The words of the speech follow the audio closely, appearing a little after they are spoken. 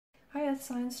earth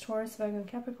signs Taurus, Virgo and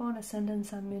Capricorn, Ascendant,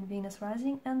 Sun, Moon, Venus,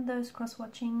 Rising, and those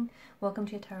cross-watching. Welcome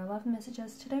to your Tarot Love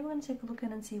Messages. Today we're going to take a look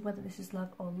at and see whether this is love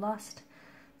or lust.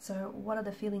 So what are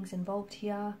the feelings involved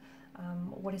here?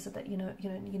 What is it that you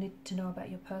need to know about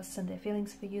your person, their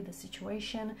feelings for you, the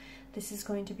situation. This is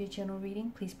going to be a general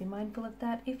reading. Please be mindful of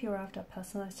that. If you're after a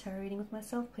personalized tarot reading with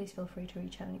myself, please feel free to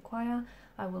reach out and inquire.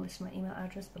 I will list my email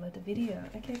address below the video.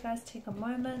 Okay guys, take a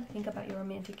moment, think about your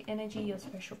romantic energy, your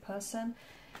special person,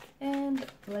 and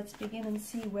let's begin and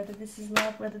see whether this is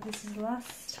love, whether this is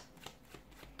lust,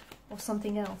 or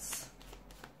something else.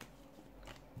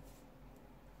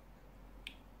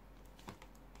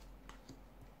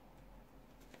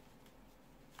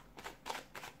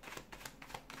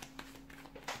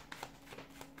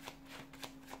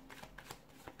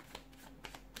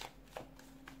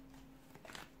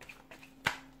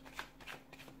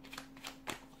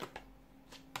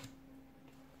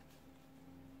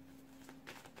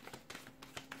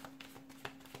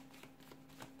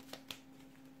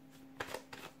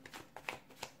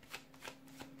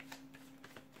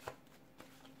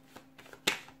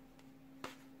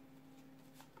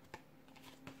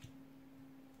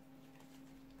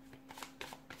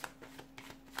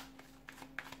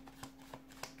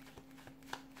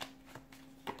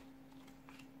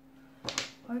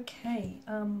 Okay,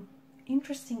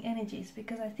 interesting energies,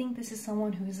 because I think this is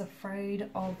someone who is afraid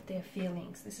of their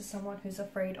feelings. This is someone who's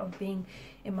afraid of being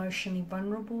emotionally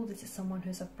vulnerable. This is someone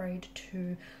who's afraid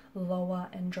to lower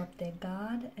and drop their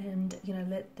guard and, you know,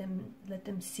 let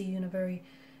them see you in a very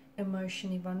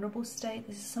emotionally vulnerable state.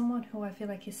 This is someone who I feel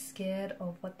like is scared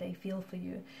of what they feel for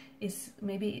you. Is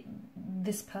maybe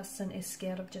this person is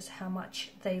scared of just how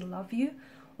much they love you,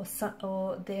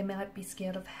 or they might be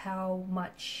scared of how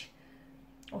much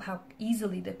or how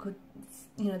easily they could,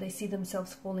 you know, they see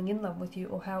themselves falling in love with you,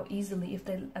 or how easily, if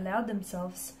they allowed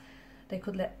themselves, they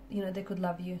could they could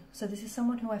love you. So this is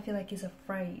someone who I feel like is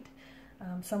afraid,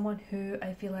 someone who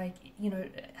I feel like, you know,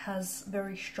 has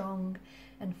very strong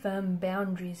and firm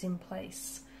boundaries in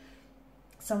place,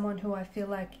 someone who I feel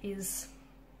like is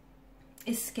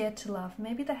scared to love.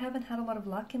 Maybe they haven't had a lot of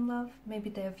luck in love. Maybe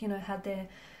they've, you know, had their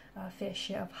fair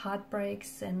share of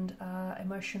heartbreaks and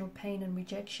emotional pain and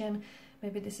rejection.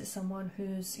 Maybe this is someone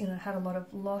who's, you know, had a lot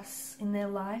of loss in their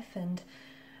life, and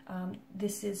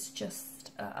this is just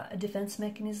a defense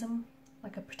mechanism,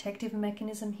 like a protective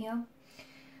mechanism here.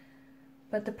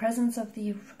 But the presence of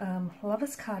the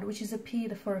Lovers card, which has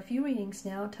appeared for a few readings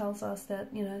now, tells us that,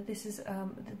 you know, this is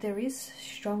there is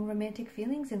strong romantic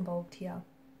feelings involved here.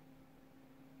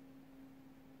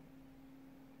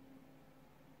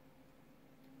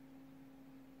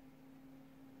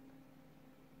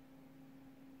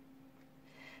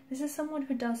 This is someone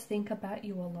who does think about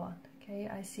you a lot, okay?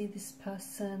 I see this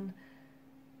person,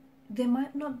 they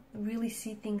might not really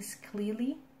see things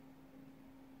clearly,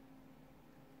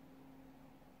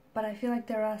 but I feel like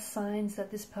there are signs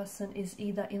that this person is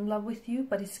either in love with you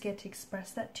but is scared to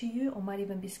express that to you, or might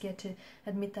even be scared to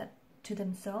admit that to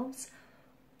themselves.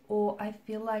 Or I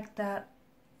feel like that,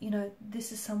 you know,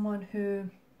 this is someone who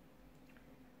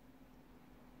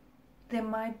they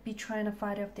might be trying to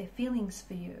fight off their feelings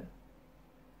for you,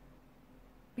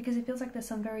 because it feels like there's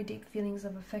some very deep feelings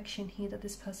of affection here that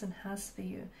this person has for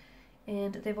you,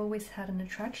 and they've always had an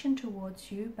attraction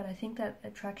towards you, but I think that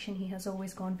attraction here has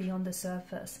always gone beyond the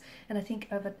surface, and I think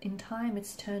in time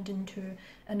it's turned into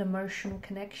an emotional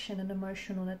connection, an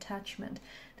emotional attachment.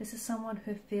 This is someone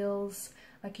who feels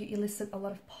like you elicit a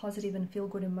lot of positive and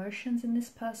feel-good emotions in this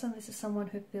person. This is someone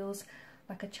who feels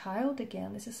like a child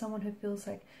again. This is someone who feels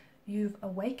like you've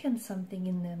awakened something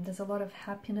in them. There's a lot of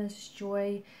happiness,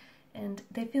 joy, and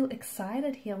they feel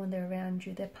excited here when they're around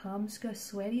you. Their palms go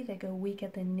sweaty, they go weak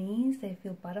at their knees, they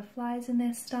feel butterflies in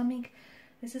their stomach.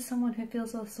 This is someone who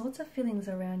feels all sorts of feelings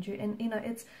around you, and, you know,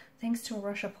 it's thanks to a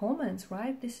rush of hormones,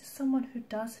 right? This is someone who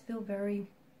does feel very,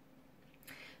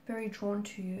 very drawn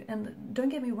to you. And don't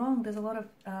get me wrong, there's a lot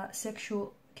of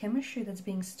sexual chemistry that's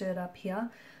being stirred up here,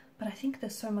 but I think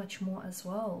there's so much more as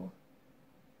well.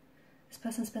 This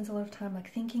person spends a lot of time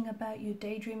like thinking about you,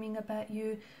 daydreaming about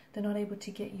you. They're not able to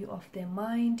get you off their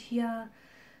mind here.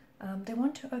 They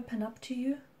want to open up to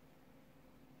you,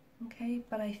 okay?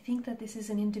 But I think that this is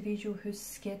an individual who's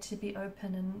scared to be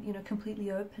open and, you know,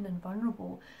 completely open and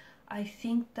vulnerable. I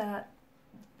think that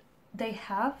they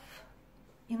have,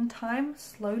 in time,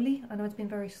 slowly, I know it's been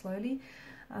very slowly,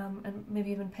 and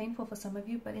maybe even painful for some of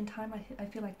you, but in time I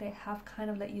feel like they have kind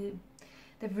of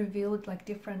they've revealed like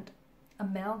different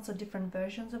amounts or different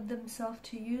versions of themselves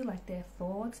to you, like their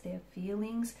thoughts, their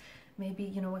feelings, maybe,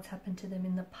 you know, what's happened to them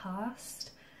in the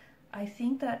past. I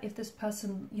think that if this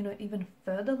person, you know, even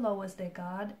further lowers their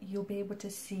guard, you'll be able to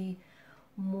see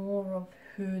more of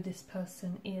who this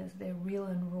person is, their real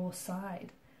and raw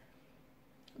side.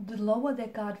 The lower their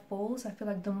guard falls, I feel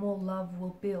like the more love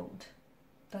will build.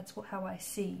 That's how I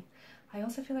see. I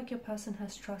also feel like your person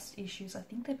has trust issues. I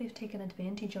think they've been taken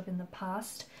advantage of in the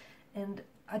past, and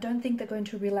I don't think they're going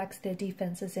to relax their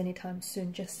defenses anytime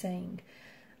soon, just saying.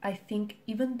 I think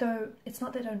even though it's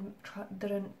not they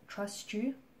don't trust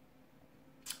you,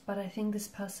 but I think this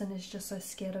person is just so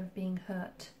scared of being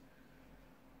hurt.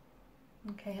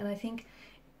 Okay, and I think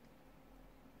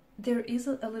there is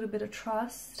a little bit of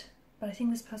trust, but I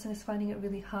think this person is finding it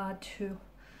really hard to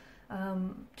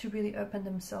really open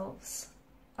themselves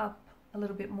up a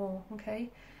little bit more. Okay,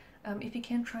 if you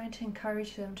can, try to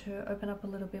encourage them to open up a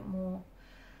little bit more.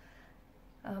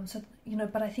 So you know,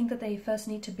 but I think that they first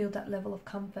need to build that level of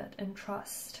comfort and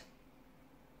trust.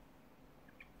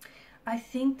 I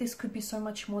think this could be so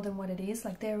much more than what it is.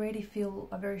 Like, they already feel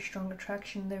a very strong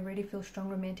attraction, they already feel strong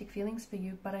romantic feelings for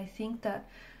you, but I think that,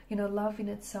 you know, love in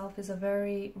itself is a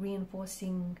very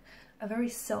reinforcing, a very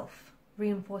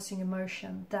self-reinforcing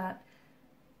emotion that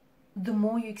the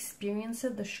more you experience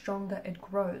it, the stronger it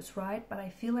grows, right? But I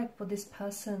feel like for this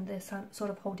person, they're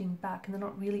sort of holding back, and they're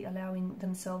not really allowing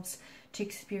themselves to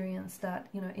experience that,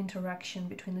 you know, interaction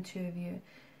between the two of you.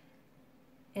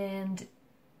 And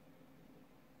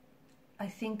I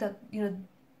think that, you know,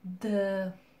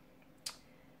 the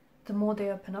more they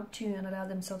open up to you and allow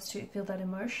themselves to feel that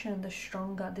emotion, the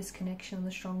stronger this connection,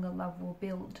 the stronger love will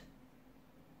build.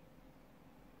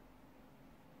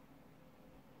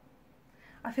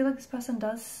 I feel like this person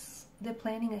they're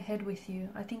planning ahead with you.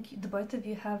 I think the both of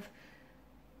you have,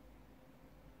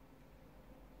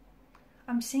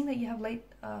 I'm seeing that you have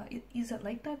is it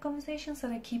late night conversations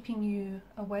that are keeping you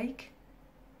awake?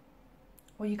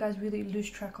 Or you guys really lose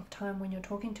track of time when you're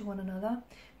talking to one another.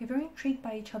 You're very intrigued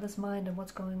by each other's mind and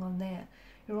what's going on there.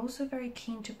 You're also very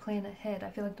keen to plan ahead.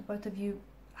 I feel like the both of you,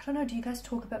 I don't know, do you guys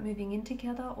talk about moving in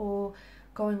together or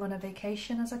going on a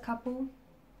vacation as a couple?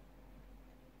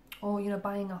 Or, you know,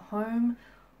 buying a home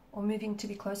or moving to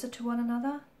be closer to one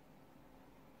another?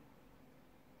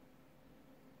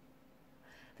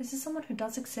 This is someone who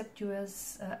does accept you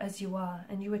as you are,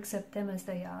 and you accept them as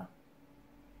they are.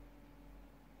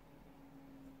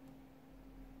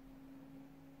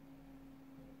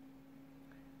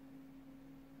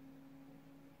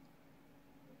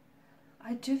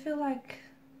 I do feel like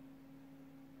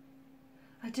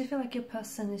your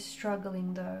person is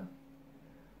struggling though.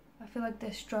 I feel like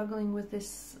they're struggling with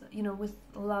this, you know, with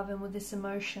love and with this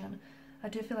emotion. I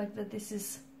do feel like that this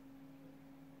is,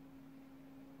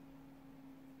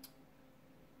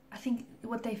 I think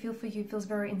what they feel for you feels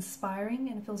very inspiring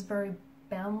and it feels very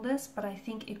boundless, but I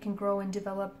think it can grow and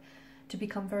develop to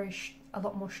become a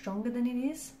lot more stronger than it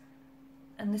is.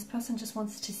 And this person just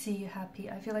wants to see you happy.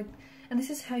 I feel like, and this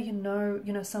is how you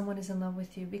know someone is in love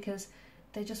with you, because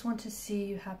they just want to see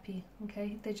you happy,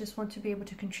 okay? They just want to be able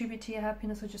to contribute to your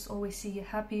happiness, or just always see you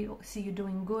happy, or see you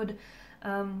doing good.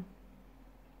 And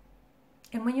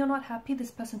when you're not happy,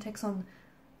 this person takes on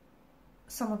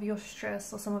some of your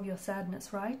stress or some of your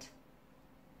sadness, right?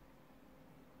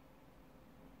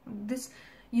 This,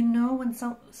 you know, when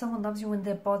someone loves you when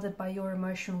they're bothered by your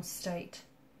emotional state.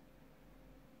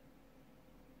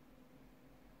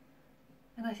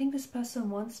 And I think this person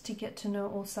wants to get to know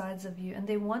all sides of you, and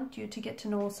they want you to get to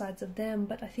know all sides of them,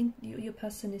 but I think your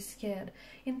person is scared.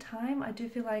 In time, I do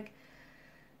feel like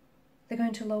they're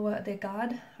going to lower their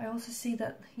guard. I also see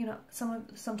that, you know,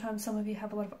 sometimes some of you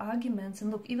have a lot of arguments, and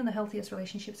look, even the healthiest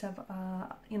relationships have,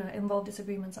 you know, involve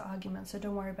disagreements or arguments, so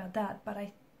don't worry about that. But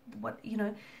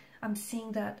I'm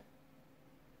seeing that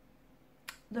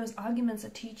those arguments are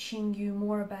teaching you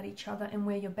more about each other and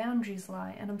where your boundaries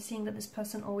lie. And I'm seeing that this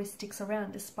person always sticks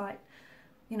around despite,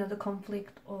 you know, the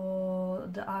conflict or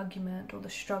the argument or the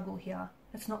struggle here.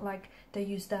 It's not like they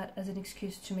use that as an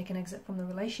excuse to make an exit from the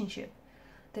relationship.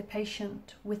 They're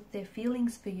patient with their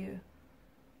feelings for you.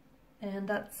 And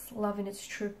that's love in its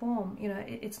true form. You know,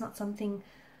 it's not something,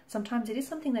 sometimes it is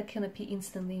something that can appear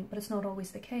instantly, but it's not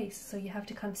always the case. So you have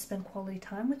to kind of spend quality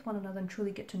time with one another and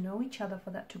truly get to know each other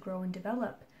for that to grow and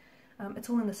develop.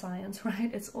 It's all in the science, right?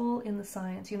 It's all in the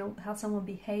science. You know, how someone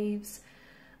behaves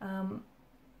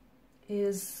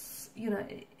is, you know,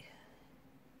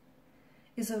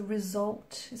 is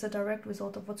a direct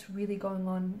result of what's really going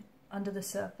on under the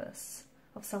surface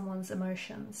of someone's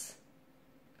emotions.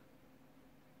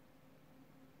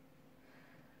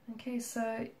 Okay,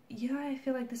 so yeah, I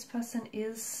feel like this person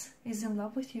is in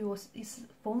love with you, or is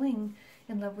falling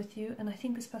in love with you, and I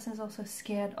think this person is also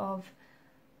scared of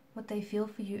what they feel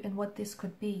for you and what this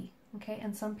could be. Okay,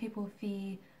 and some people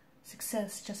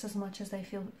success just as much as they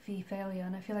fear failure.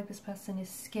 And I feel like this person is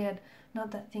scared,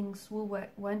 not that things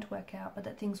won't work out, but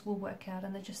that things will work out.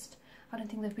 And I don't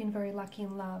think they've been very lucky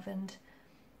in love, and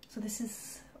so this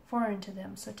is foreign to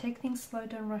them. So take things slow,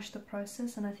 don't rush the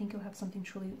process, and I think you'll have something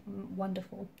truly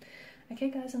wonderful. Okay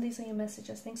guys, and these are your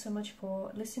messages. Thanks so much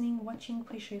for listening, watching.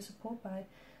 Please show your support by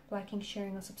liking,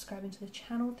 sharing, or subscribing to the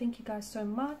channel. Thank you guys so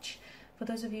much. For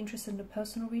those of you interested in a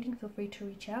personal reading, feel free to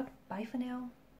reach out. Bye for now.